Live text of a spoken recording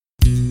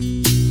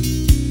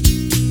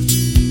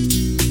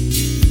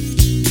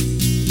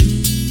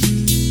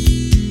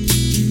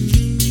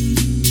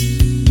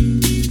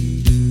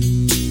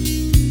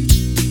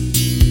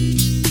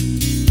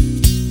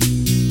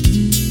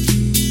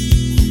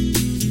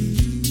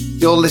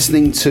You're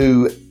listening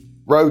to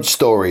Road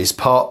Stories,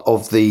 part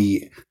of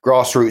the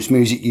Grassroots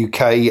Music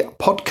UK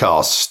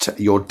podcast,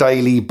 your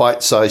daily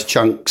bite-sized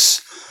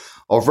chunks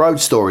of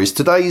road stories.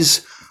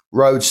 Today's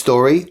road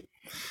story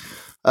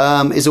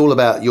is all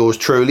about yours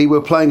truly. We're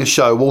playing a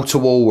show wall to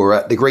wall. We're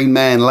at the Green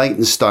Man,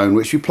 Leytonstone,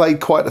 which we played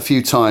quite a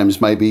few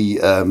times, maybe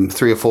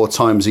 3 or 4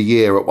 times a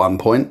year at one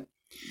point.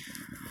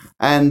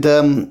 And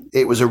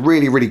it was a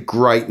really, really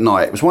great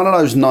night. It was one of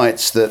those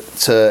nights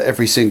that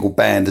every single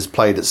band has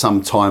played at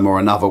some time or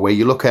another, where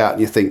you look out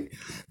and you think,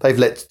 they've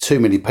let too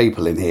many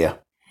people in here.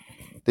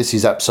 This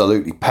is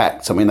absolutely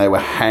packed. I mean, they were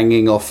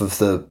hanging off of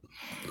the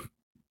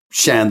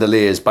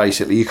chandeliers,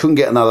 basically. You couldn't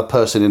get another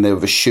person in there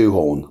with a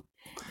shoehorn.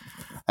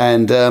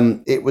 And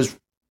it was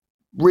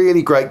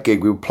really great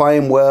gig. We were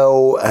playing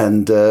well,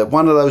 and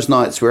one of those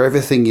nights where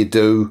everything you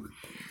do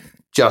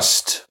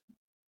just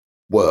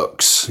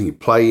works. You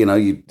play,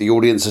 the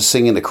audience are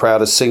singing, the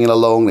crowd is singing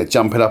along, they're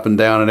jumping up and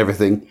down and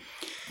everything.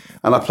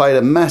 And I played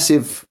a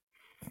massive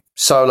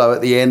solo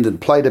at the end and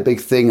played a big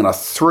thing, and I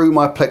threw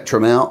my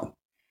plectrum out.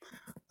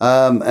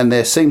 And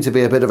there seemed to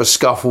be a bit of a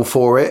scuffle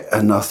for it.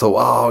 And I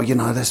thought,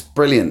 that's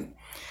brilliant.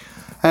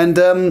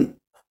 And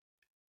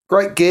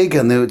great gig.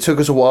 And then it took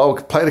us a while.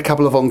 We played a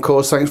couple of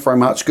encores. Thanks very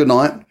much. Good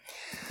night.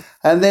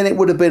 And then it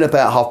would have been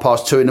about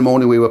 2:30 in the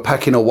morning. We were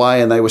packing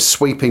away and they were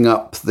sweeping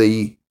up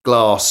the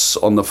glass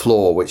on the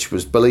floor, which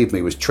was, believe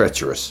me, was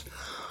treacherous.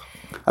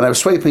 And they were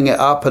sweeping it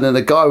up, and then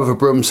a guy with a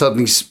broom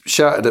suddenly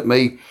shouted at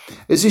me,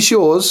 "Is this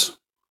yours?"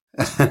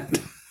 And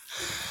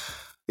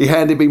he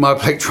handed me my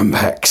plectrum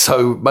back.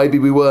 So maybe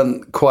we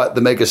weren't quite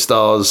the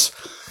megastars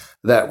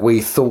that we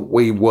thought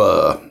we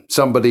were.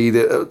 Somebody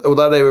that,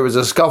 although there was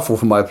a scuffle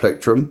for my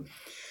plectrum,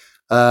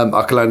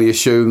 I can only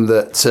assume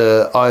that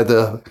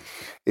either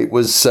it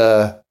was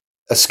a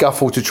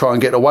scuffle to try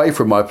and get away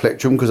from my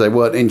plectrum because they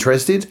weren't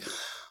interested,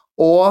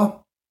 or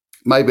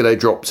maybe they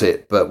dropped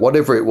it. But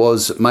whatever it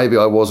was, maybe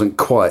I wasn't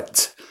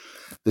quite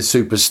the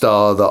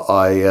superstar that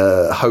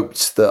I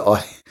hoped that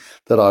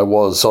I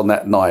was on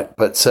that night.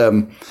 But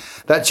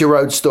that's your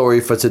road story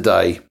for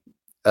today.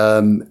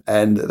 And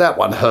that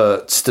one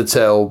hurts to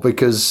tell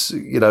because,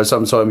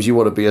 sometimes you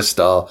want to be a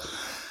star.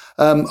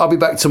 I'll be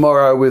back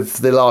tomorrow with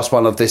the last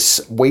one of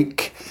this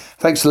week.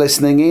 Thanks for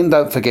listening in.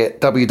 Don't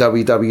forget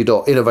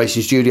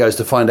www.innovation studios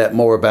to find out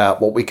more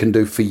about what we can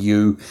do for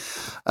you.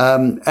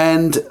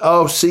 And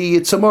I'll see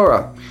you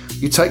tomorrow.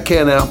 You take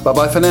care now.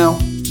 Bye-bye for now.